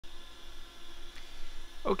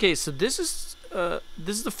Okay, so this is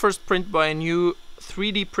the first print by a new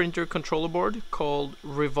 3D printer controller board called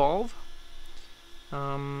Revolve,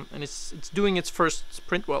 and it's doing its first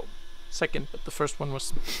print. Well, second, but the first one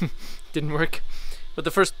was didn't work, but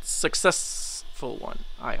the first successful one,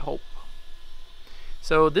 I hope.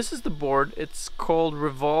 So this is the board. It's called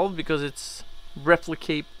Revolve because it's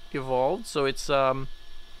replicate evolved. So it's a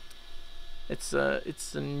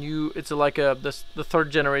new, the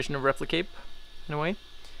third generation of replicate in a way.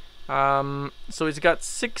 So it's got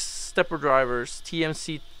 6 stepper drivers,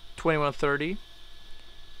 TMC 2130.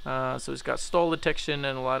 So it's got stall detection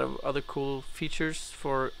and a lot of other cool features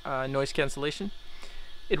for noise cancellation.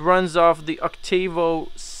 It runs off the Octavo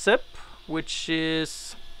SIP, which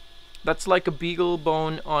that's like a beagle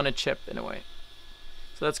bone on a chip in a way.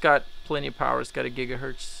 So that's got plenty of power. It's got a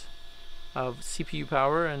gigahertz of CPU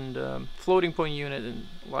power and floating point unit and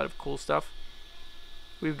a lot of cool stuff.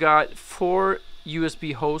 We've got 4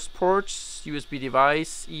 USB host ports, USB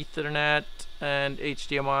device, Ethernet, and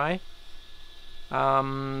HDMI.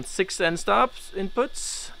 6 end stops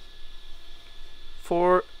inputs,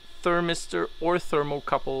 4 thermistor or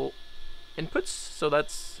thermocouple inputs. So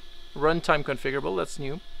that's runtime configurable. That's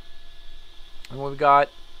new. And we've got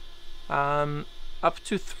up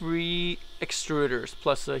to 3 extruders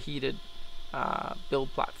plus a heated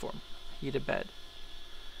build platform, heated bed.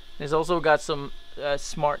 It's also got some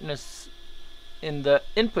smartness in the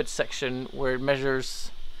input section where it measures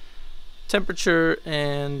temperature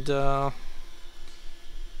and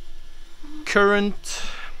current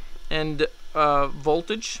and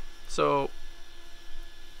voltage, so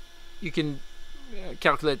you can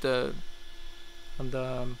calculate the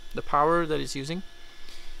power that it's using.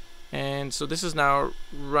 And so this is now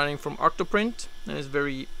running from Octoprint and is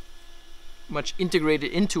very much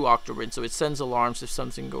integrated into Octoprint, so it sends alarms if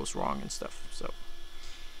something goes wrong and stuff. So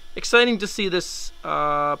exciting to see this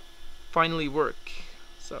finally work.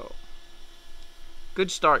 So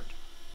good start.